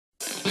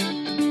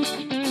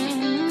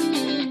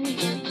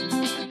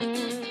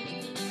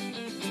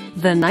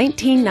The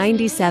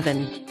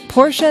 1997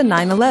 Porsche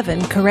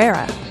 911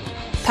 Carrera,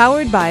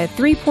 powered by a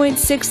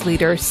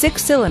 3.6-liter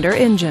six-cylinder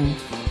engine.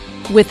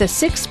 With a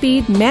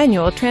 6-speed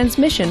manual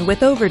transmission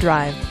with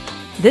overdrive,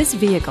 this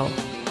vehicle,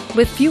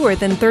 with fewer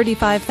than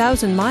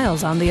 35,000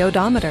 miles on the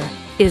odometer,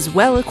 is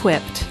well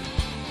equipped.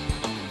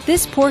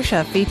 This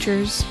Porsche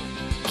features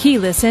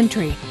keyless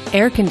entry,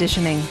 air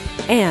conditioning,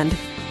 and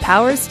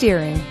power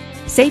steering.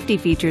 Safety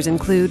features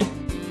include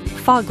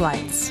fog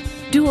lights,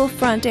 dual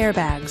front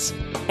airbags,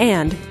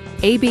 and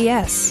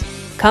ABS.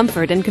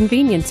 Comfort and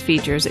convenience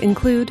features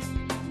include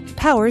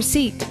power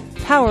seat,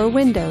 power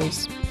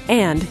windows,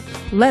 and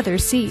leather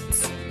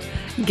seats.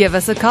 Give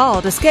us a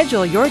call to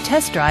schedule your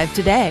test drive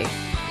today.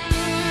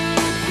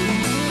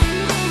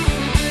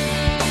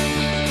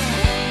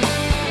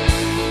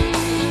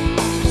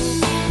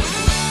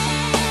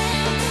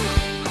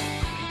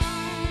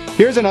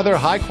 Here's another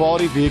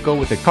high-quality vehicle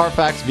with a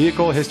Carfax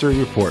Vehicle History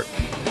Report.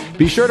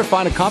 Be sure to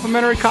find a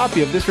complimentary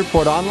copy of this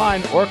report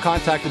online or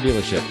contact the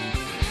dealership.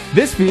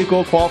 This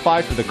vehicle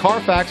qualifies for the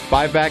Carfax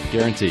Buyback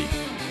Guarantee.